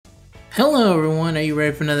Hello everyone, are you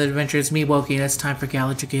ready for another adventure? It's me, Wokey, and it's time for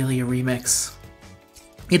Dragalia Remix.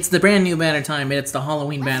 It's the brand new banner time, and it's the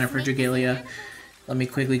Halloween banner for Dragalia. Let me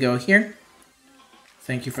quickly go here.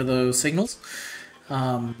 Thank you for those signals.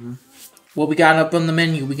 What we got up on the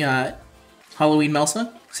menu, we got Halloween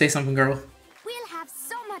Melsa. Say something, girl. We'll have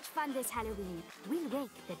so much fun this Halloween. We'll wake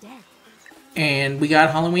the dead. And we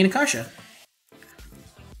got Halloween Akasha.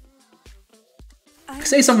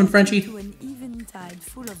 Say something, Frenchie. To an eventide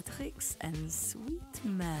full of tricks and sweet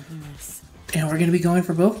madness. And we're going to be going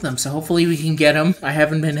for both of them, so hopefully we can get them. I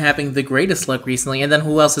haven't been having the greatest luck recently, and then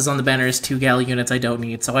who else is on the banner is 2 Gala units I don't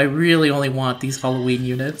need, so I really only want these Halloween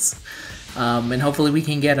units. And hopefully we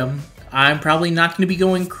can get them. I'm probably not going to be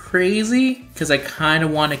going crazy, because I kind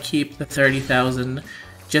of want to keep the 30,000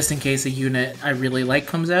 just in case a unit I really like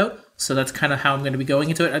comes out. So that's kind of how I'm going to be going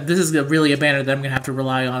into it. This is really a banner that I'm going to have to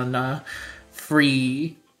rely on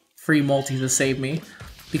free multi to save me.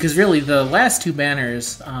 Because really, the last 2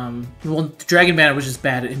 banners, well, the Dragon banner was just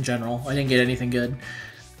bad in general. I didn't get anything good.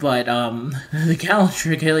 But the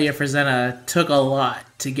Dragalia for Zena took a lot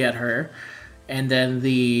to get her. And then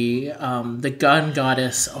the Gun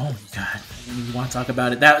Goddess, oh my god, you want to talk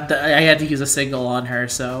about it. That I had to use a signal on her,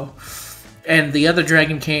 so... And the other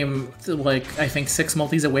dragon came, like, I think 6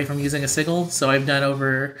 multis away from using a sigil, so I've done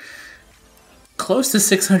over close to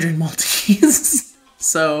 600 multis.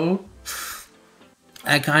 So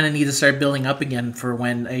I kind of need to start building up again for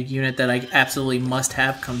when a unit that I absolutely must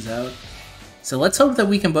have comes out. So let's hope that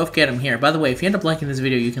we can both get him here. By the way, if you end up liking this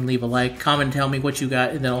video, you can leave a like, comment, and tell me what you got,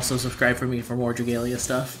 and then also subscribe for me for more Dragalia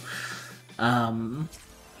stuff.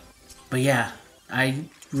 But yeah, I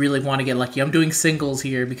really want to get lucky. I'm doing singles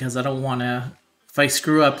here because I don't want to... If I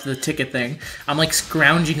screw up the ticket thing, I'm like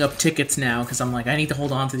scrounging up tickets now because I'm like, I need to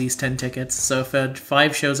hold on to these 10 tickets. So if a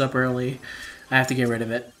 5 shows up early, I have to get rid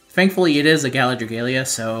of it. Thankfully, it is a Gala Dragalia,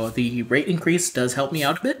 so the rate increase does help me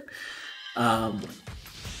out a bit.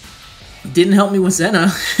 Didn't help me with Zena.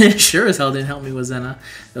 Sure as hell didn't help me with Zena.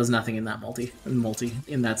 There was nothing in that multi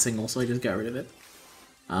in that single, so I just got rid of it.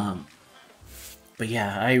 But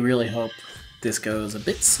yeah, I really hope this goes a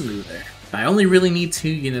bit smoother. I only really need 2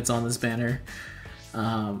 units on this banner.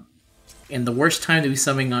 And the worst time to be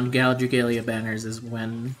summoning on Gala Dragalia banners is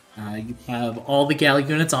when you have all the Gala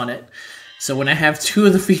units on it. So when I have 2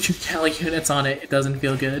 of the featured Gala units on it, it doesn't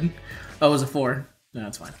feel good. Oh, it was a 4. No,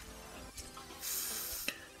 it's fine.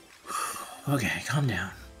 Okay, calm down.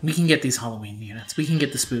 We can get these Halloween units. We can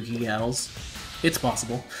get the spooky gals. It's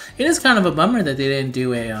possible. It is kind of a bummer that they didn't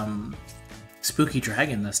do a spooky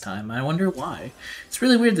dragon this time. I wonder why. It's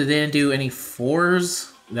really weird that they didn't do any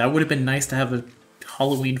 4s. That would have been nice to have a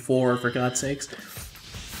Halloween 4, for God's sakes.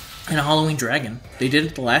 And a Halloween dragon. They did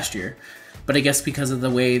it last year. But I guess because of the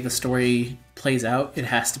way the story plays out, it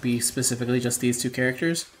has to be specifically just these 2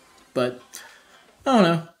 characters. But, I don't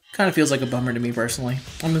know. Kind of feels like a bummer to me personally.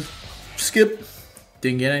 I'm gonna skip.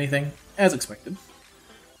 Didn't get anything, as expected.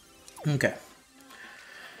 Okay.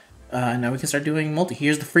 Now we can start doing multi.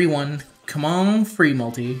 Here's the free one. Come on, free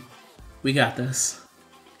multi. We got this.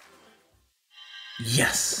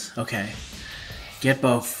 Yes! Okay. Get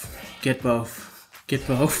both. Get both. Get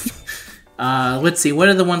both. Let's see, what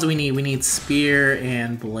are the ones we need? We need Spear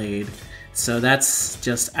and Blade. So that's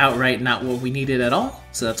just outright not what we needed at all.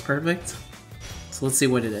 So that's perfect. So let's see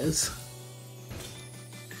what it is.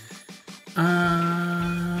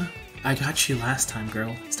 I got you last time,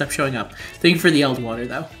 girl. Stop showing up. Thank you for the Eld Water,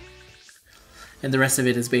 though. And the rest of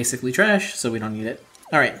it is basically trash, so we don't need it.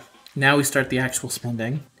 Alright, now we start the actual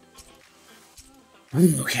spending.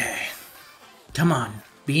 Okay. Come on.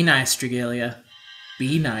 Be nice, Dragalia.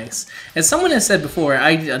 Be nice. As someone has said before,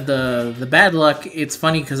 the bad luck, it's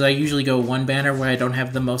funny because I usually go 1 banner where I don't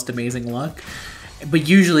have the most amazing luck. But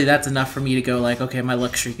usually that's enough for me to go like, okay, my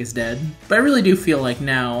luck streak is dead. But I really do feel like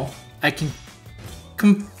now I can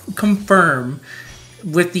confirm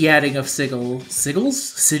with the adding of sigils?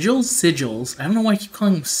 I don't know why I keep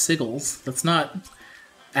calling them sigils. That's not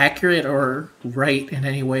accurate or right in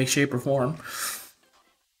any way, shape, or form.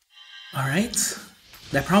 Alright.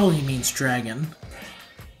 That probably means dragon.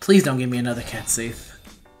 Please don't give me another cat safe.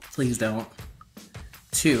 Please don't.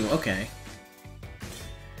 2, okay.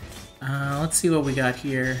 Let's see what we got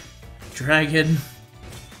here. Dragon.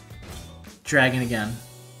 Dragon again.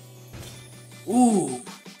 Ooh,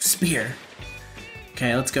 spear.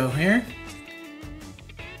 Okay, let's go here.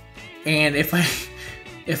 And if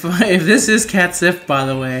this is Cat Sif, by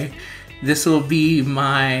the way, this will be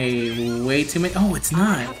my way too many. Oh, it's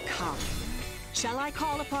not. I have come. Shall I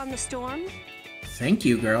call upon the storm? Thank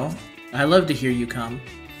you, girl. I love to hear you come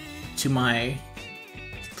to my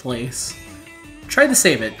place. Tried to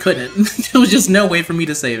save it, couldn't. There was just no way for me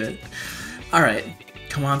to save it. Alright,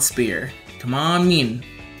 come on, Spear. Come on, Mean.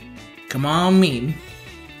 Come on, Mean.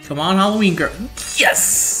 Come on, Halloween girl.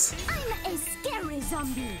 Yes! I'm a scary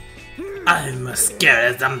zombie. I'm a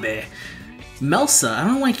scary zombie. Melsa, I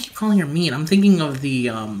don't know why I keep calling her Mean. I'm thinking of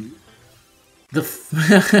the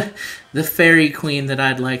the fairy queen that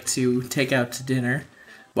I'd like to take out to dinner.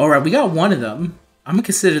 Alright, we got one of them. I'm gonna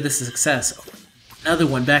consider this a success. Another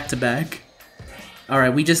one back to back.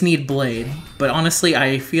 Alright, we just need Blade. But honestly,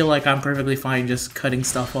 I feel like I'm perfectly fine just cutting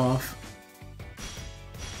stuff off.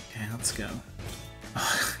 Okay, let's go.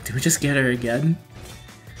 Oh, did we just get her again?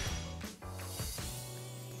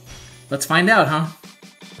 Let's find out, huh?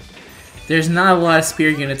 There's not a lot of spear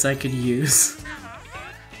units I could use.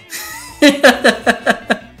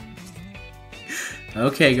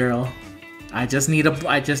 Okay, girl. I just need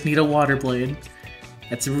a water blade.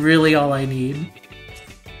 That's really all I need.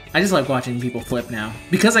 I just like watching people flip now.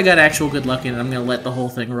 Because I got actual good luck in it, I'm gonna let the whole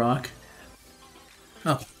thing rock.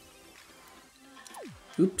 Oh.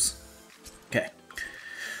 Oops. Okay.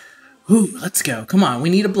 Ooh, let's go. Come on, we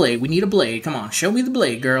need a blade. We need a blade. Come on, show me the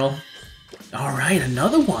blade, girl. Alright,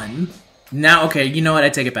 another one. Now, okay, you know what? I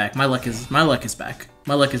take it back. My luck is back.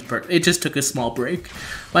 My luck is it just took a small break.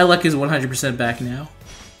 My luck is 100% back now.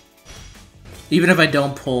 Even if I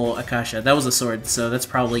don't pull Akasha. That was a sword, so that's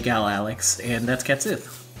probably Gal Alex, and that's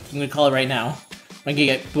Katsith. I'm gonna call it right now. I'm gonna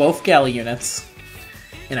get both Gal units,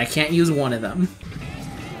 and I can't use one of them.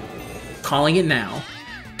 Calling it now.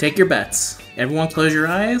 Take your bets. Everyone close your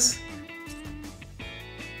eyes.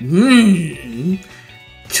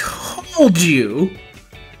 Told you!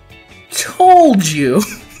 Told you!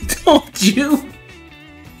 Told you!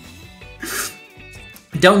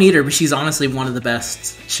 Don't need her, but she's honestly one of the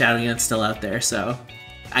best shadow units still out there, so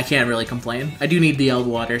I can't really complain. I do need the Eld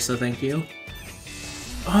Water, so thank you.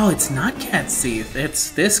 Oh, it's not Catseath,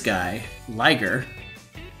 it's this guy, Liger.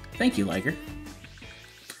 Thank you, Liger.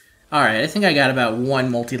 Alright, I think I got about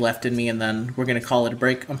one multi left in me, and then we're gonna call it a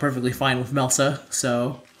break. I'm perfectly fine with Melsa,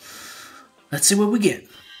 so let's see what we get.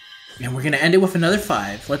 And we're gonna end it with another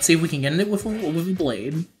 5. Let's see if we can end it with a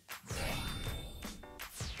blade.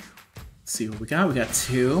 Let's see what we got. We got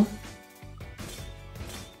 2.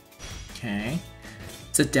 Okay.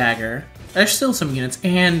 It's a dagger. There's still some units,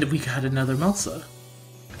 and we got another Melsa.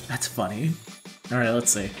 That's funny. Alright,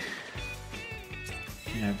 let's see.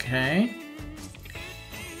 Okay.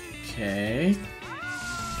 Okay.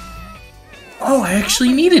 Oh, I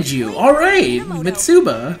actually needed you! Alright!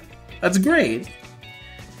 Mitsuba! That's great!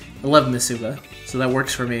 I love Mitsuba, so that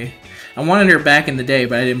works for me. I wanted her back in the day,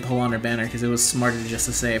 but I didn't pull on her banner because it was smarter just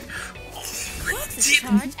to save.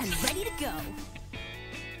 And ready to go.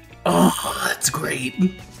 Oh, that's great.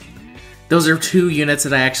 Those are 2 units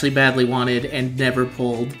that I actually badly wanted and never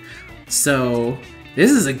pulled. So,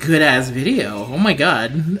 this is a good-ass video. Oh my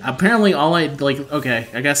god. Apparently all okay,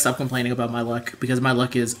 I gotta stop complaining about my luck because my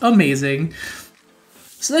luck is amazing.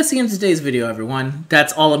 So that's the end of today's video, everyone.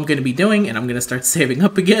 That's all I'm going to be doing, and I'm going to start saving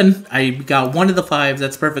up again. I got one of the 5,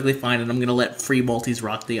 that's perfectly fine, and I'm going to let free multis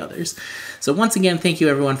rock the others. So once again, thank you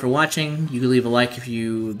everyone for watching. You can leave a like if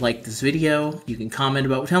you liked this video. You can comment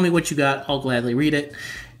tell me what you got, I'll gladly read it.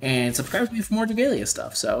 And subscribe to me for more Dragalia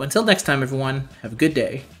stuff. So until next time, everyone, have a good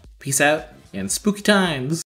day. Peace out, and spooky times!